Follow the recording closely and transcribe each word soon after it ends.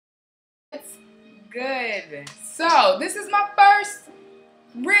It's good. So this is my first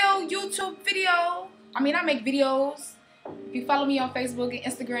real YouTube video. I mean, I make videos. If you follow me on Facebook and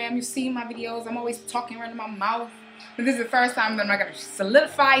Instagram, you see my videos. I'm always talking around my mouth. But this is the first time that I'm not gonna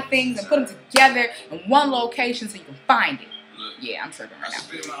solidify things and put them together in one location so you can find it. Yeah, I'm circling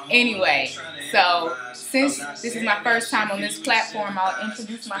right now. Anyway, so since this is my first time on this platform, I'll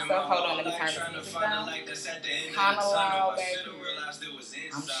introduce myself. Hold on, let me turn this music down. Kinda loud, baby.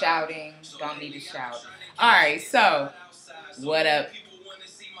 I'm shouting. Don't need to shout. Alright, so what up?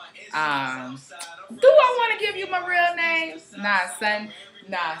 Do I want to give you my real name? Nah, son.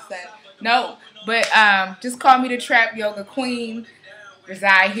 Nah, son. No. But just call me the Trap Yoga Queen.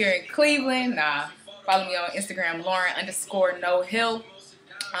 Reside here in Cleveland. Follow me on Instagram, Lauren_No Hill.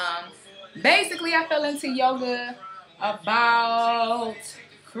 Basically, I fell into yoga about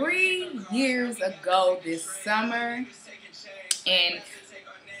 3 years ago this summer. And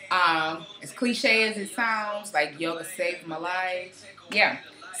as cliche as it sounds, like yoga saved my life. Yeah.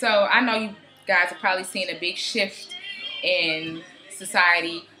 So I know you guys have probably seen a big shift in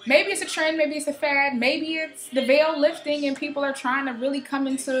society. Maybe it's a trend, maybe it's a fad, maybe it's the veil lifting and people are trying to really come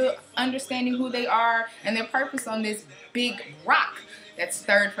into understanding who they are and their purpose on this big rock that's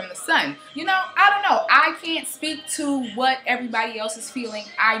third from the sun. You know, I don't know. I can't speak to what everybody else is feeling.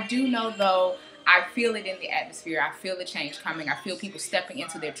 I do know, though, I feel it in the atmosphere. I feel the change coming. I feel people stepping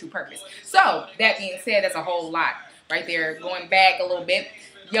into their true purpose. So, that being said, that's a whole lot right there. Going back a little bit,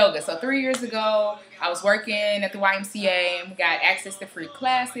 yoga. So 3 years ago, I was working at the YMCA and we got access to free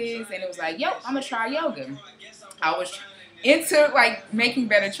classes. And it was like, yo, I'm going to try yoga. I was into, like, making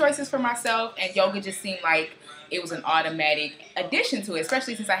better choices for myself. And yoga just seemed like it was an automatic addition to it,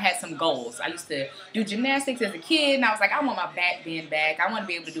 especially since I had some goals. I used to do gymnastics as a kid, and I was like, I want my back bend back. I want to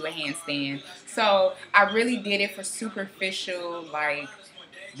be able to do a handstand. So I really did it for superficial, like,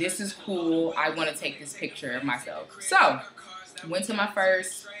 this is cool. I want to take this picture of myself. So went to my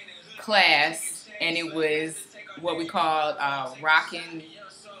first class, and it was what we called Rock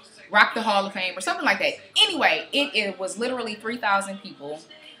the Hall of Fame or something like that. Anyway, it was literally 3,000 people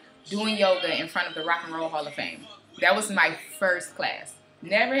doing yoga in front of the Rock and Roll Hall of Fame. That was my first class.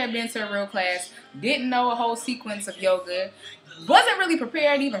 Never had been to a real class. Didn't know a whole sequence of yoga. Wasn't really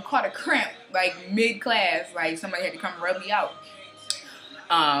prepared. Even caught a cramp like mid-class. Like somebody had to come rub me out.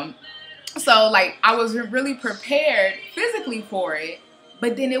 So like I was really prepared physically for it.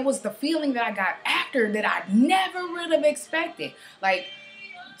 But then it was the feeling that I got after that I never would have expected. Like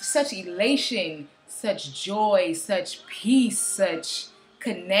such elation, such joy, such peace, such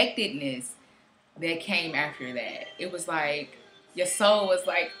connectedness that came after that. It was like your soul was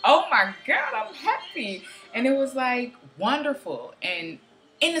like, oh my God, I'm happy. And it was like wonderful. And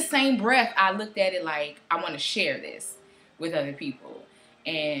in the same breath, I looked at it like I want to share this with other people.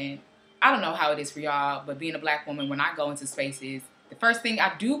 And I don't know how it is for y'all, but being a black woman, when I go into spaces, the first thing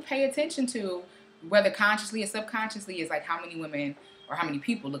I do pay attention to, whether consciously or subconsciously, is like how many women or how many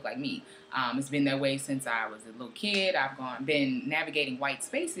people look like me. It's been that way since I was a little kid. I've been navigating white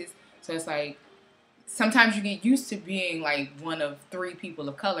spaces. So it's like, sometimes you get used to being like one of 3 people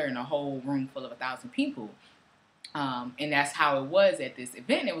of color in a whole room full of 1,000 people. And that's how it was at this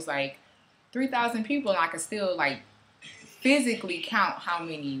event. It was like 3,000 people, and I could still like physically count how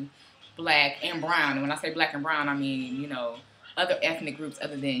many black and brown. And when I say black and brown, I mean, you know, other ethnic groups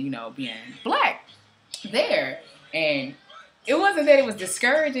other than, you know, being black there. And it wasn't that it was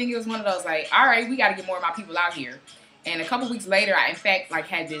discouraging. It was one of those like, all right, we got to get more of my people out here. And a couple weeks later, I in fact like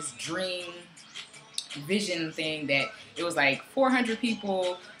had this dream vision thing that it was like 400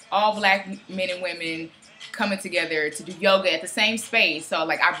 people, all black men and women coming together to do yoga at the same space. So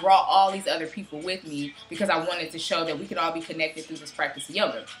like I brought all these other people with me because I wanted to show that we could all be connected through this practice of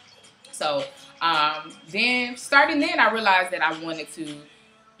yoga. So starting then, I realized that I wanted to,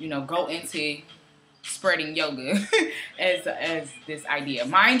 you know, go into spreading yoga as this idea.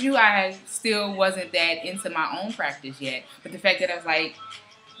 Mind you, I still wasn't that into my own practice yet, but the fact that I was like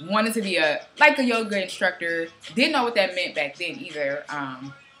wanted to be a yoga instructor, didn't know what that meant back then either.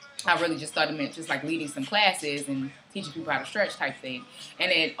 I really just thought it meant just like leading some classes and teaching people how to stretch type thing.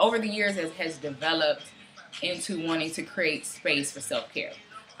 And then over the years it has developed into wanting to create space for self-care.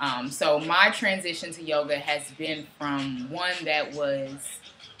 So my transition to yoga has been from one that was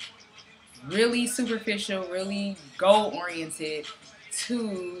really superficial, really goal-oriented,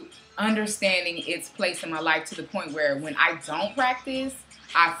 to understanding its place in my life to the point where when I don't practice,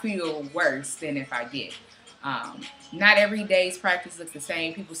 I feel worse than if I did. Not every day's practice looks the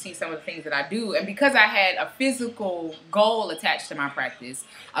same. People see some of the things that I do. And because I had a physical goal attached to my practice,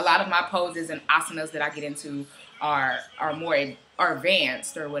 a lot of my poses and asanas that I get into are more are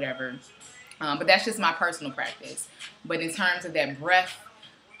advanced or whatever. But that's just my personal practice. But in terms of that breath,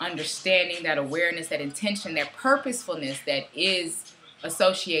 understanding, that awareness, that intention, that purposefulness that is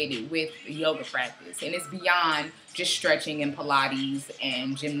associated with yoga practice, and it's beyond just stretching and Pilates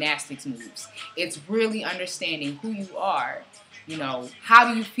and gymnastics moves. It's really understanding who you are. You know,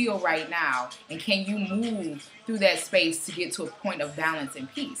 how do you feel right now? And can you move through that space to get to a point of balance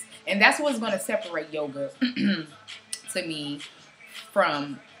and peace? And that's what's going to separate yoga to me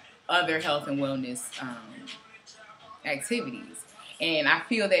from other health and wellness activities. And I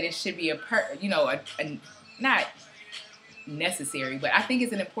feel that it should be a not necessary, but I think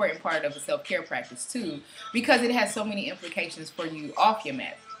it's an important part of a self-care practice too, because it has so many implications for you off your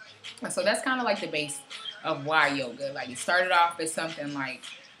mat. So that's kind of like the base of why yoga. Like, it started off as something like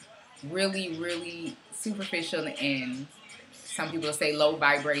really, really superficial, and some people say low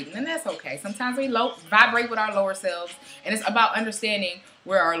vibrating, and that's okay. Sometimes we low vibrate with our lower selves, and it's about understanding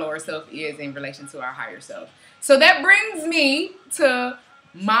where our lower self is in relation to our higher self. So that brings me to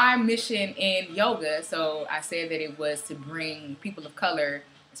my mission in yoga. So I said that it was to bring people of color,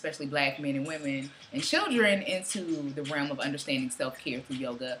 especially black men and women and children, into the realm of understanding self-care through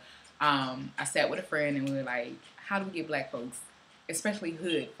yoga. I sat with a friend and we were like, how do we get black folks, especially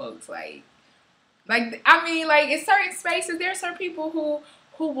hood folks, like I mean, like, in certain spaces, there are certain people who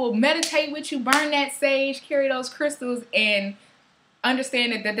will meditate with you, burn that sage, carry those crystals, and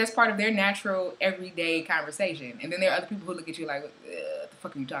understand that that's part of their natural everyday conversation. And then there are other people who look at you like, what the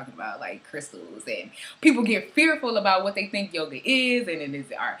fuck are you talking about? Like, crystals. And people get fearful about what they think yoga is, and then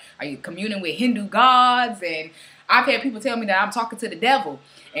are you communing with Hindu gods? And I've had people tell me that I'm talking to the devil.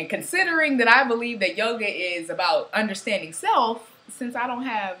 And considering that I believe that yoga is about understanding self, since I don't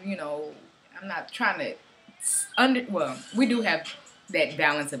have, I'm not trying to we do have that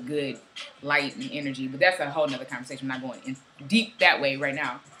balance of good light and energy, but that's a whole nother conversation. I'm not going in deep that way right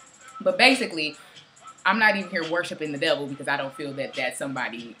now. But basically, I'm not even here worshiping the devil, because I don't feel that that's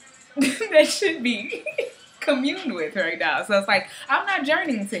somebody that should be communed with right now. So it's like, I'm not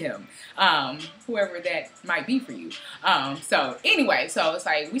journeying to him, whoever that might be for you. So anyway, so it's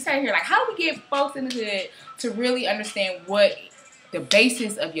like, we sat here like, how do we get folks in the hood to really understand what the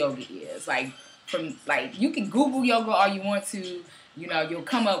basis of yoga is? Like, you can Google yoga all you want to, you'll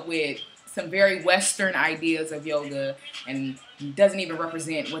come up with some very Western ideas of yoga, and doesn't even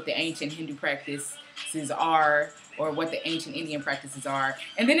represent what the ancient Hindu practices are, or what the ancient Indian practices are.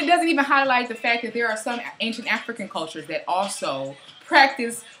 And then it doesn't even highlight the fact that there are some ancient African cultures that also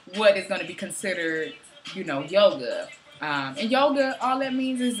practice what is going to be considered, yoga. And yoga, all that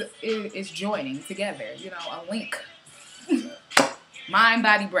means is joining together, a link. Mind,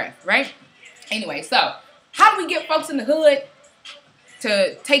 body, breath, right? Anyway, so how do we get folks in the hood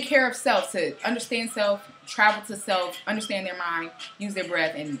to take care of self, to understand self, travel to self, understand their mind, use their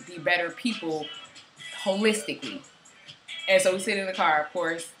breath, and be better people holistically? And so we sit in the car, of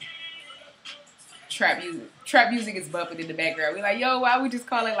course, trap music. Trap music is bumping in the background. We're like, yo, why we just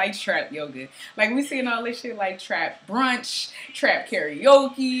call it like trap yoga? Like, we seeing all this shit like trap brunch, trap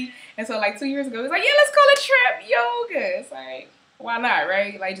karaoke. And so like 2 years ago, it's like, yeah, let's call it trap yoga. It's like, why not,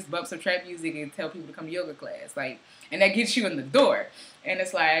 right? Like, just bump some trap music and tell people to come to yoga class. Like, and that gets you in the door. And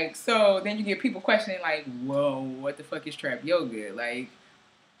it's like, so then you get people questioning like, whoa, what the fuck is trap yoga? Like,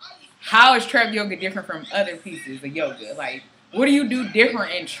 how is trap yoga different from other pieces of yoga? Like, what do you do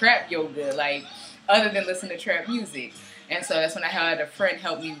different in trap yoga, like, other than listen to trap music? And so that's when I had a friend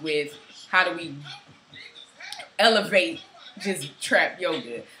help me with, how do we elevate just trap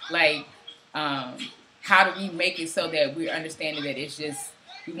yoga? Like, how do we make it so that we're understanding that it's just,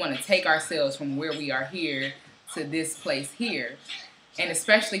 we want to take ourselves from where we are here to this place here. And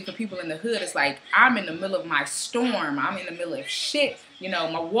especially for people in the hood, it's like, I'm in the middle of my storm. I'm in the middle of shit.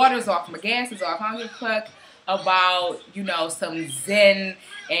 My water's off. My gas is off. I don't give a fuck about, some zen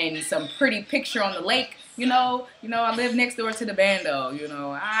and some pretty picture on the lake. I live next door to the bando.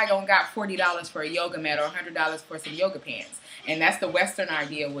 I don't got $40 for a yoga mat or $100 for some yoga pants. And that's the Western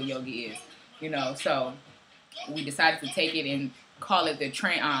idea of what yoga is. So we decided to take it and call it the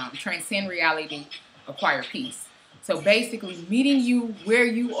transcend reality, acquire peace. So basically meeting you where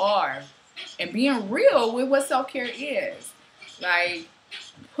you are and being real with what self-care is. Like,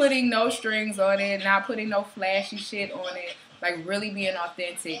 putting no strings on it, not putting no flashy shit on it. Like, really being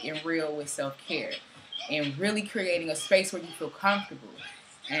authentic and real with self-care. And really creating a space where you feel comfortable.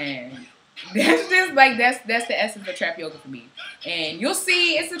 And that's just like, that's the essence of trap yoga for me. And you'll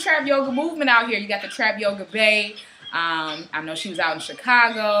see it's the trap yoga movement out here. You got the Trap Yoga Bay. I know she was out in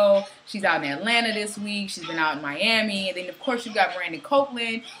Chicago. She's out in Atlanta this week. She's been out in Miami. And then, of course, you got Brandon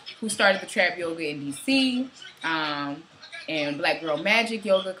Copeland, who started the Trap Yoga in D.C. And Black Girl Magic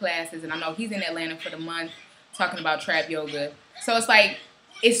yoga classes. And I know he's in Atlanta for the month talking about Trap Yoga. So it's like,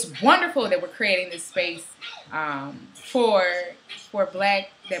 it's wonderful that we're creating this space for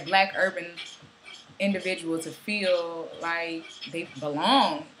black urban individuals to feel like they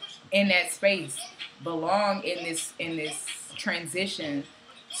belong in that space, belong in this transition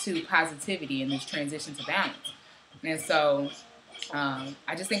to positivity and this transition to balance. And so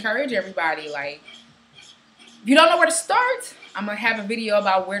I just encourage everybody, like, if you don't know where to start, I'm going to have a video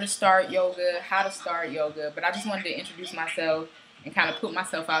about where to start yoga, how to start yoga, but I just wanted to introduce myself and kind of put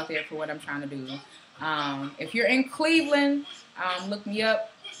myself out there for what I'm trying to do. If you're in Cleveland, look me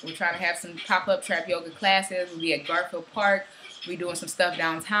up. We're trying to have some pop-up trap yoga classes. We'll be at Garfield Park. We're doing some stuff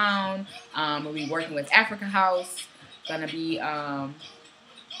downtown. We'll be working with Africa House. Gonna be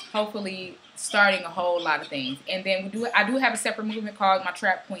hopefully starting a whole lot of things. And then I do have a separate movement called My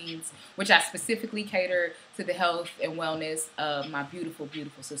Trap Queens, which I specifically cater to the health and wellness of my beautiful,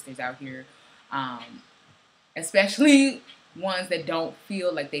 beautiful sisters out here, especially ones that don't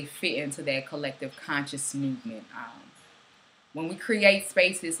feel like they fit into that collective conscious movement. When we create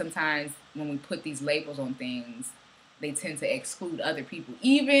spaces, sometimes when we put these labels on things, they tend to exclude other people.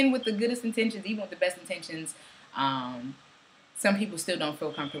 Even with the goodest intentions, even with the best intentions, some people still don't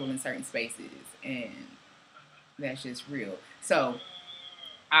feel comfortable in certain spaces, and that's just real. So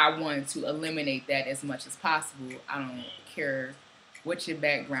I want to eliminate that as much as possible. I don't care what your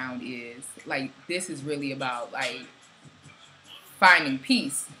background is. Like, this is really about, like, finding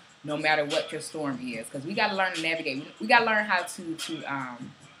peace no matter what your storm is, because we got to learn to navigate. We got to learn how to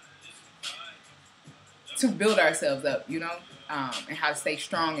build ourselves up, you know, and how to stay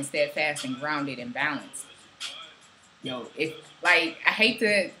strong and steadfast and grounded and balanced. Yo, I hate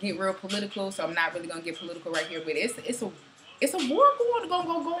to get real political, so I'm not really gonna get political right here, but it's a war going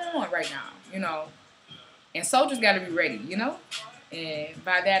on right now, you know, and soldiers got to be ready, you know, and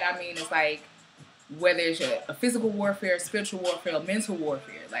by that I mean it's like, whether it's a physical warfare, spiritual warfare, mental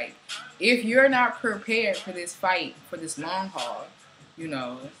warfare, like, if you're not prepared for this fight, for this long haul, you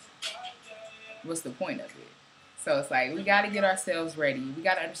know, what's the point of it? So it's like, we got to get ourselves ready. We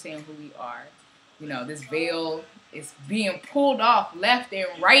got to understand who we are. You know, this veil is being pulled off left and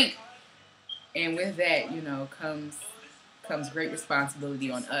right. And with that, you know, comes great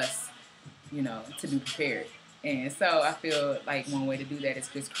responsibility on us, you know, to be prepared. And so I feel like one way to do that is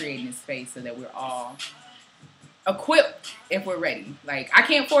just creating this space so that we're all equipped if we're ready. Like, I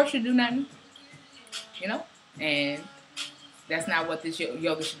can't force you to do nothing, you know? And that's not what this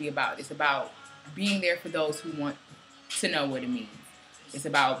yoga should be about. It's about being there for those who want to know what it means. It's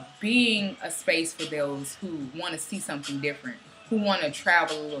about being a space for those who want to see something different, who want to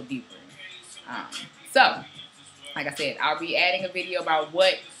travel a little deeper. So, like I said, I'll be adding a video about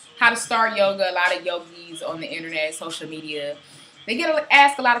how to start yoga. A lot of yogis on the internet, social media, they get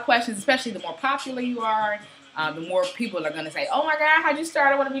asked a lot of questions, especially the more popular you are, the more people are going to say, oh my God, how'd you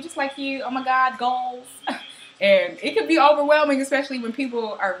start? I want to be just like you. Oh my God, goals. And it can be overwhelming, especially when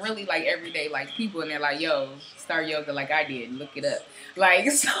people are really like everyday like people, and they're like, yo, start yoga like I did, look it up. Like,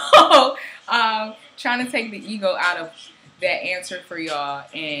 so trying to take the ego out of that answer for y'all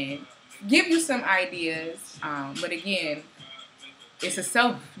and give you some ideas. But again, it's a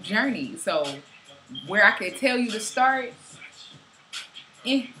self journey. So where I could tell you to start,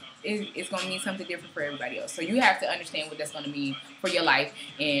 it's going to mean something different for everybody else. So you have to understand what that's going to mean for your life.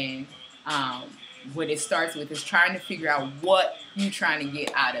 And what it starts with is trying to figure out what you're trying to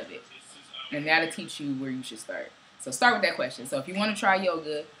get out of it. And that'll teach you where you should start. So start with that question. So if you want to try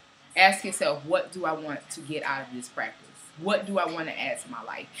yoga, ask yourself, what do I want to get out of this practice? What do I want to add to my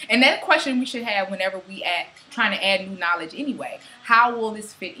life? And that question we should have whenever we trying to add new knowledge anyway. How will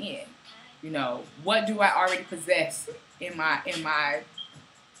this fit in? You know, what do I already possess in my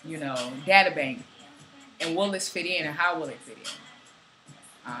you know, data bank? And will this fit in, and how will it fit in?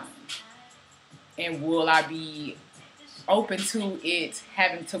 And will I be open to it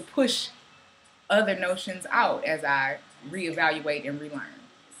having to push other notions out as I reevaluate and relearn?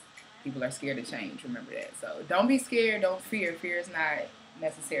 People are scared to change, remember that. So don't be scared, don't fear. Fear is not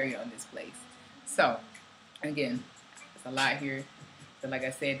necessary on this place. So, again, it's a lot here. So like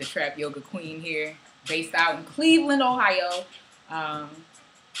I said, the Trap Yoga Queen here, based out in Cleveland, Ohio.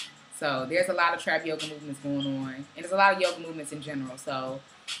 So there's a lot of trap yoga movements going on. And there's a lot of yoga movements in general. So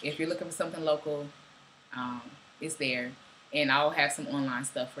if you're looking for something local, it's there. And I'll have some online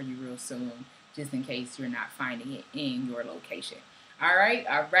stuff for you real soon, just in case you're not finding it in your location. All right.